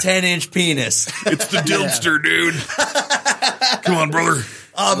spiel, 10-inch penis. It's the Dilster, dude. Come on, brother.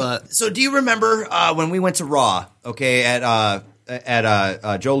 So do you remember when we went to Raw, at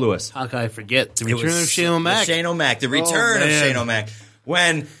Joe Louis? How can I forget? The return of Shane O'Mac. The return of Shane O'Mac.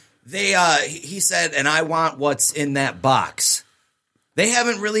 When he said, and I want what's in that box. They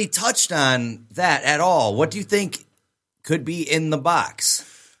haven't really touched on that at all. What do you think could be in the box?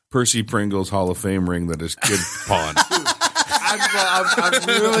 Percy Pringle's Hall of Fame ring that his kid pawned. I'm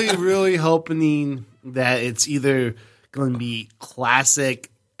really, really hoping that it's either going to be classic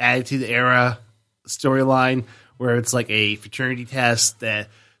Attitude Era storyline where it's like a fraternity test that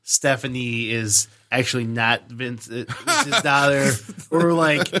Stephanie is actually not Vince's daughter, or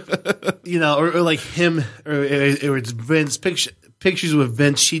like, or like him, or it's Vince pictures with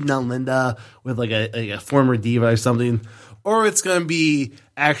Vince cheating on Linda with like a former diva or something, or it's going to be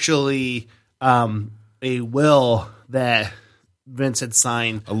actually a will that Vince had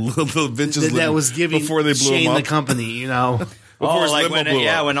signed, a little Vince's that was giving before they blew Shane him up. the company,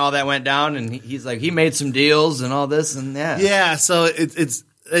 when all that went down, and he's like, he made some deals and all this and that. Yeah, so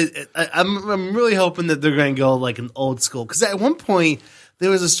I'm really hoping that they're going to go like an old school, because at one point there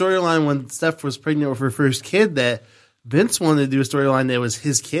was a storyline when Steph was pregnant with her first kid that Vince wanted to do a storyline that was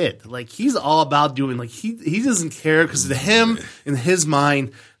his kid. Like, he's all about doing, like, he doesn't care, because to him, in his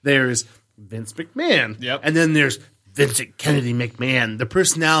mind, there's Vince McMahon, and then there's Vincent Kennedy McMahon, the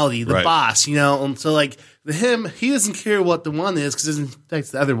personality, the boss, and so like to him, he doesn't care what the one is because it doesn't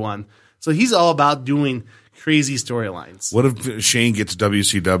affect the other one. So he's all about doing crazy storylines. What if Shane gets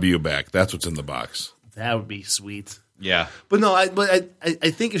WCW back? That's what's in the box. That would be sweet. Yeah, but no, I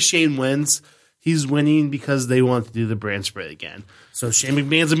think if Shane wins, he's winning because they want to do the brand spread again. So Shane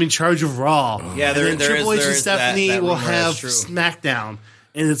McMahon's gonna be in charge of Raw. Yeah, and then Triple H and Stephanie will have SmackDown.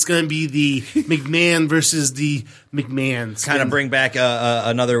 And it's going to be the McMahon versus the McMahons. Kind of bring back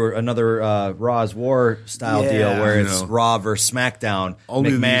another Raw's War style deal where it's Raw versus SmackDown.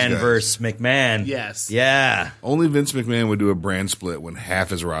 Only McMahon versus McMahon. Yes. Yeah. Only Vince McMahon would do a brand split when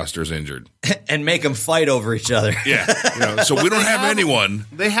half his roster's injured. And make them fight over each other. Yeah. So we don't have anyone.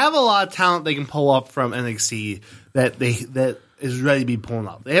 They have a lot of talent they can pull up from NXT that is ready to be pulling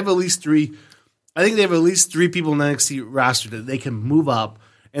up. They have at least three. I think they have at least 3 people in the NXT roster that they can move up,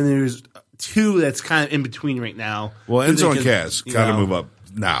 and there's 2 that's kind of in between right now. Well, Enzo and Kaz kind of move up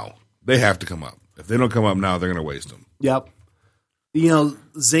now. They have to come up. If they don't come up now, they're going to waste them. Yep.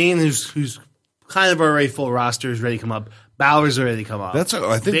 Zayn, who's kind of already full roster, is ready to come up. Balor's ready to come up. I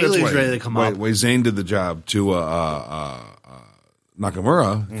think Bayley's that's ready to come up. Why Zayn did the job to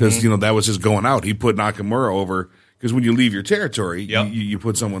Nakamura, because that was his going out. He put Nakamura over. Because when you leave your territory, you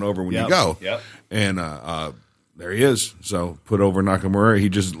put someone over when you go. Yep. And there he is. So put over Nakamura. He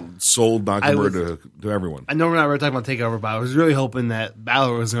just sold Nakamura to everyone. I know we're not really talking about TakeOver, but I was really hoping that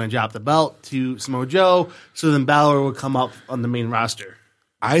Balor was going to drop the belt to Samoa Joe, so then Balor would come up on the main roster.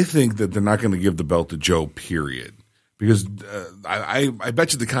 I think that they're not going to give the belt to Joe, period. Because I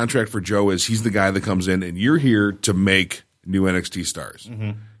bet you the contract for Joe is he's the guy that comes in, and you're here to make new NXT stars.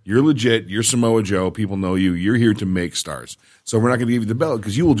 Mm-hmm. You're legit. You're Samoa Joe. People know you. You're here to make stars. So we're not going to give you the belt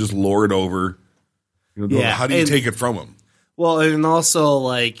because you will just lord over. How do you take it from him? Well, and also,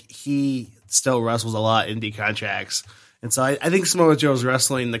 like, he still wrestles a lot in indie contracts. And so I think Samoa Joe's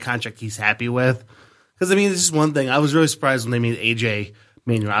wrestling the contract he's happy with. Because, it's just one thing. I was really surprised when they made AJ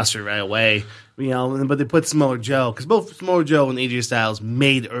main roster right away. But they put Samoa Joe, because both Samoa Joe and AJ Styles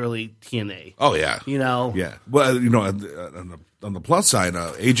made early TNA. Oh, yeah. Yeah. Well, on the plus side,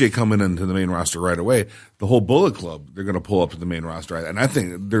 AJ coming into the main roster right away, the whole Bullet Club, they're going to pull up to the main roster. And I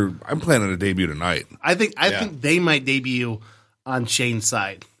think I'm planning a debut tonight. I think they might debut on Shane's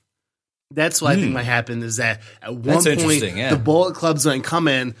side. That's what I think might happen, is that at one point the Bullet Club's going to come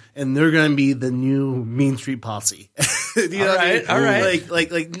in and they're going to be the new Mean Street Posse. All right.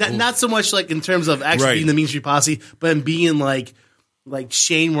 Like not so much like in terms of actually being the Mean Street Posse, but in being like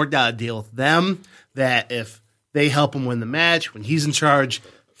Shane worked out a deal with them that if they help him win the match, when he's in charge,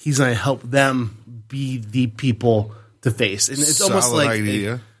 he's going to help them be the people to face. And it's solid almost like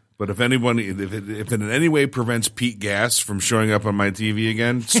idea. But if it in any way prevents Pete Gas from showing up on my TV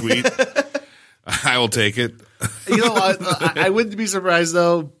again, sweet. I will take it. I wouldn't be surprised,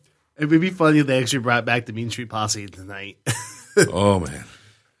 though. It would be funny if they actually brought back the Mean Street Posse tonight. Oh, man.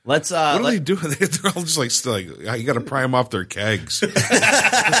 What are they doing? They're all just like you got to pry them off their kegs to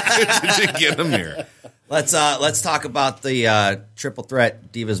get them here. Let's talk about the triple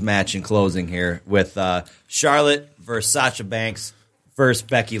threat Divas match in closing here with Charlotte versus Sasha Banks versus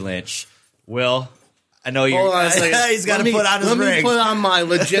Becky Lynch. Will, I know you're. Hold on a second. He's got to put on his rings. Let me put on my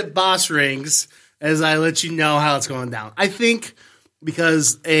legit boss rings as I let you know how it's going down. I think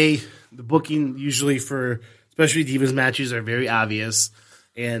because the booking usually for especially Divas matches are very obvious,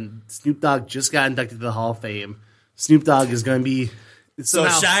 and Snoop Dogg just got inducted to the Hall of Fame. Snoop Dogg is going to be. So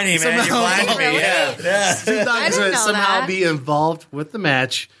shiny, man. You're blinding me. Yeah. Snoop Dogg is going to somehow be involved with the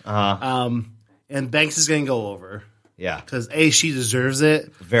match. And Banks is going to go over. Yeah. Because, she deserves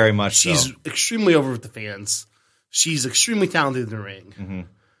it. Very much She's extremely over with the fans. She's extremely talented in the ring. Mm-hmm.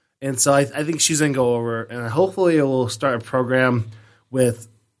 And so I think she's going to go over. And hopefully it will start a program with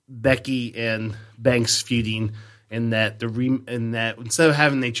Becky and Banks feuding. And that instead of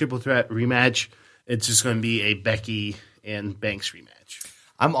having a triple threat rematch, it's just going to be a Becky and Banks rematch.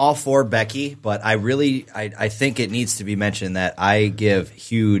 I'm all for Becky, but I think it needs to be mentioned that I give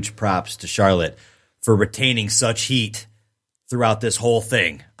huge props to Charlotte for retaining such heat throughout this whole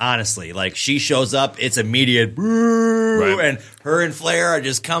thing. Honestly, like she shows up, it's immediate, and her and Flair are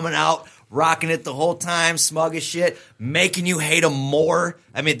just coming out, rocking it the whole time, smug as shit, making you hate them more.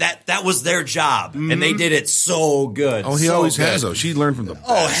 I mean, that was their job, and they did it so good. Oh, he always has, though. She learned from the best.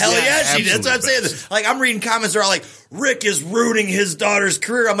 Oh, hell yeah, she did. That's what I'm saying. Like, I'm reading comments that are like, Rick is ruining his daughter's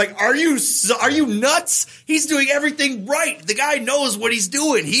career. I'm like, are you nuts? He's doing everything right. The guy knows what he's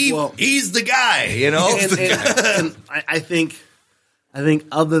doing. He's the guy, you know? And I think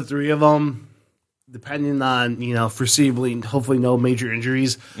of the three of them, depending on, foreseeably, hopefully no major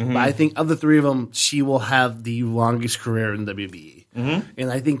injuries. Mm-hmm. But I think of the three of them, she will have the longest career in WWE. Mm-hmm. And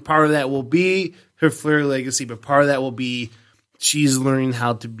I think part of that will be her Flair legacy, but part of that will be she's learning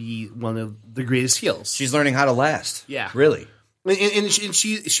how to be one of the greatest heels. She's learning how to last. Yeah. Really. And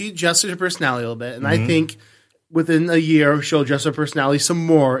she adjusted her personality a little bit. And I think within a year, she'll adjust her personality some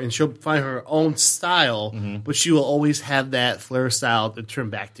more, and she'll find her own style, but she will always have that Flair style to turn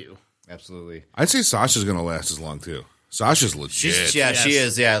back to. Absolutely. I'd say Sasha's going to last as long, too. Sasha's legit. She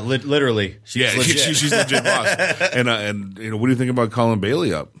is. Yeah, literally. She's legit. She's legit boss. And what do you think about calling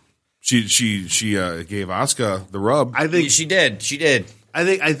Bayley up? She gave Asuka the rub. I think she did.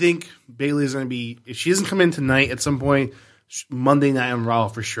 I think Bayley's going to be, if she doesn't come in tonight at some point, Monday night on Raw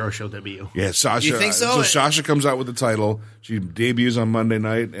for sure she'll debut. Yeah, Sasha. You think so? So Sasha comes out with the title. She debuts on Monday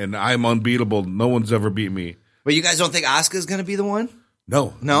night, and I'm unbeatable. No one's ever beat me. But you guys don't think Asuka's going to be the one?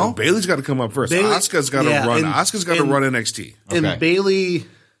 No. Bayley's got to come up first. Asuka's got to run. Asuka's got to run NXT. Okay. And Bayley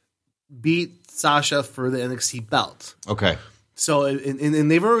beat Sasha for the NXT belt. Okay. So and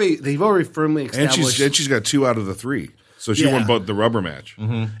they've already firmly established. And she's got 2 out of the 3. So she won both the rubber match.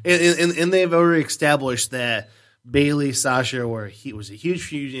 Mm-hmm. And they've already established that Bayley, Sasha was a huge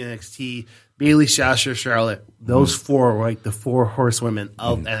feud in NXT. Bayley, Sasha, Charlotte, those 4 were like the 4 horsewomen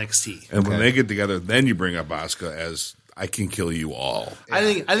of NXT. And when they get together, then you bring up Asuka as I can kill you all. Yeah. I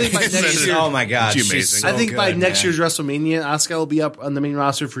think by next year. Oh my God, she's amazing. I think by next year's WrestleMania, Asuka will be up on the main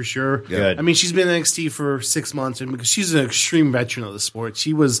roster for sure. Good. I mean, she's been in NXT for 6 months, and because she's an extreme veteran of the sport,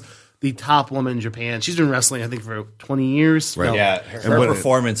 she was the top woman in Japan. She's been wrestling, I think, for 20 years. Right. Yeah, her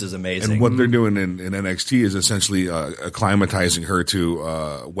performance is amazing. And what they're doing in NXT is essentially acclimatizing her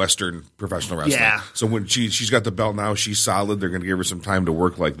to Western professional wrestling. Yeah. So when she's got the belt now, she's solid. They're going to give her some time to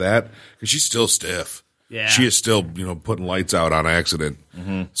work like that because she's still stiff. Yeah. She is still, putting lights out on accident.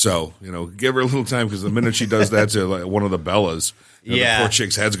 Mm-hmm. So, give her a little time because the minute she does that to like one of the Bellas, the poor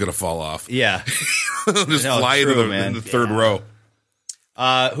chick's head's going to fall off. Yeah. Just fly into the third row.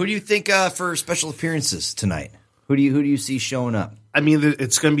 Who do you think for special appearances tonight? Who do you see showing up? I mean,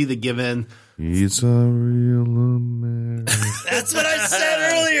 it's going to be the given. He's a real American. That's what I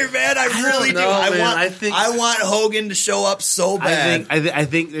said earlier, man. I really do. I want Hogan to show up so bad. I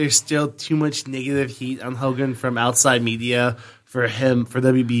think there's still too much negative heat on Hogan from outside media for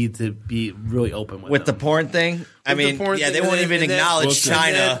WB to be really open with the porn thing. I mean, they won't even acknowledge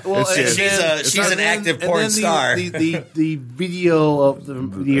China. She's an active porn star. The video of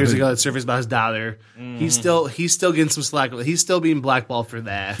the years ago that surfaced about his daughter. He's still getting some slack. He's still being blackballed for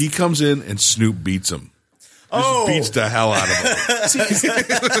that. He comes in and Snoop beats him. Beats the hell out of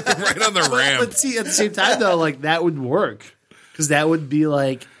him. Right on the ramp. But see, at the same time though, like that would work because that would be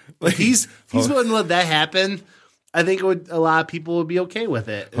like he's willing to let that happen. I think a lot of people would be okay with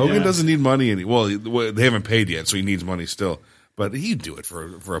it. Hogan doesn't need money well, they haven't paid yet, so he needs money still. But he'd do it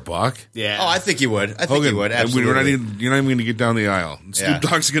for a buck. Yeah. Oh, I think he would. Absolutely. You're not even going to get down the aisle. Snoop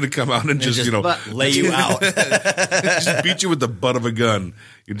Dogg's going to come out and just lay you out. Just beat you with the butt of a gun.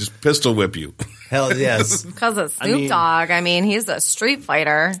 You just pistol whip you. Hell yes. Because of Snoop Dogg. I mean, he's a street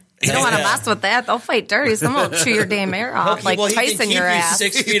fighter. You don't want to mess with that. They'll fight dirty. Someone will chew your damn ear off, like Tyson your ass.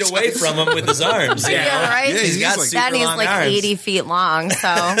 6 feet away from him with his arms. Yeah, right? Yeah, he's got super he's long like arms. 80 feet long, so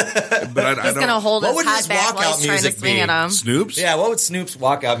he's going to hold his head back while he's trying to swing at him. Snoop's? Yeah, what would Snoop's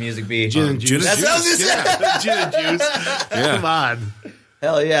walkout music be? Gin and juice. That's what I was gonna say. Gin and juice. Yeah. Come on.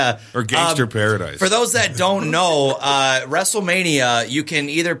 Hell yeah. Or Gangster Paradise. For those that don't know, WrestleMania, you can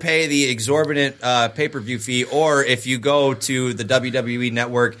either pay the exorbitant pay-per-view fee, or if you go to the WWE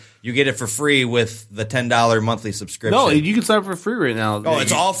Network, you get it for free with the $10 monthly subscription. No, you can sign up for free right now. Oh,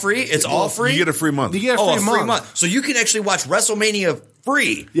 it's all free? It's all free? You get a free month. You get a free month. So you can actually watch WrestleMania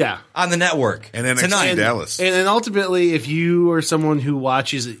free on the network and then tonight. Dallas. And ultimately, if you are someone who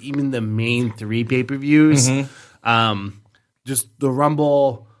watches even the main 3 pay-per-views, just the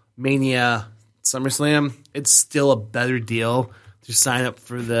Rumble, Mania, SummerSlam, it's still a better deal to sign up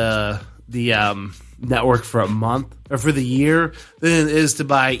for the network for a month or for the year than it is to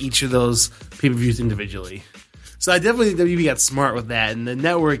buy each of those pay-per-views individually. So I definitely think WB got smart with that, and the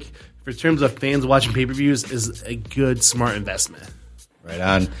network, for terms of fans watching pay-per-views, is a good, smart investment. Right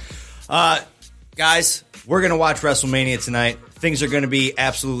on. Guys, we're going to watch WrestleMania tonight. Things are going to be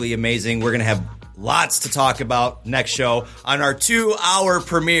absolutely amazing. We're going to have lots to talk about next show on our 2-hour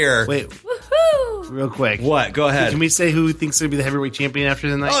premiere. Wait, real quick. What? Go ahead. Can we say who thinks going to be the heavyweight champion after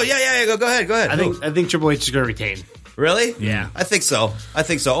the night? Oh, yeah. Go ahead. I think Triple H is going to retain. Really? Yeah. I think so.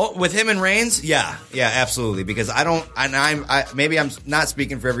 Oh, with him and Reigns? Yeah, absolutely. Because maybe I'm not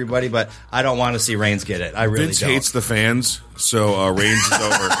speaking for everybody, but I don't want to see Reigns get it. I really Vince don't. hates the fans, so Reigns is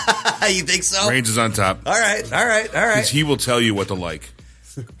over. You think so? Reigns is on top. All right. Because he will tell you what to like.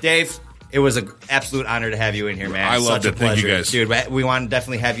 Dave, it was an absolute honor to have you in here, man. I loved Such it. a pleasure. Thank you, guys. Dude, we want to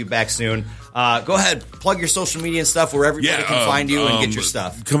definitely have you back soon. Go ahead, plug your social media and stuff where everybody can find you and get your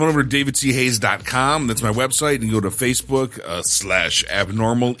stuff. Come on over to davidchayes.com. That's my website. You can go to Facebook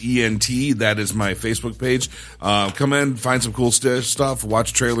 /abnormalent. That is my Facebook page. Come in, find some cool stuff,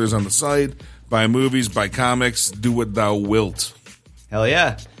 watch trailers on the site, buy movies, buy comics, do what thou wilt. Hell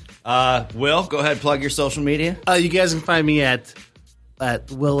yeah. Will, go ahead, plug your social media. You guys can find me at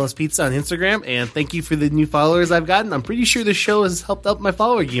Willow's Pizza on Instagram, and thank you for the new followers I've gotten. I'm pretty sure the show has helped out my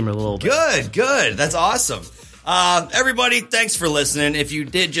follower game a little bit. Good. That's awesome. Everybody, thanks for listening. If you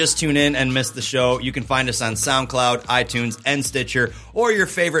did just tune in and missed the show, you can find us on SoundCloud, iTunes, and Stitcher, or your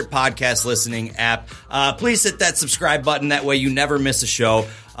favorite podcast listening app. Please hit that subscribe button. That way you never miss a show.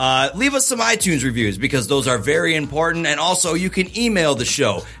 Leave us some iTunes reviews because those are very important. And also, you can email the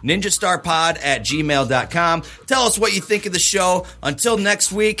show, ninjastarpod@gmail.com. Tell us what you think of the show. Until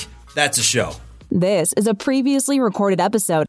next week, that's a show. This is a previously recorded episode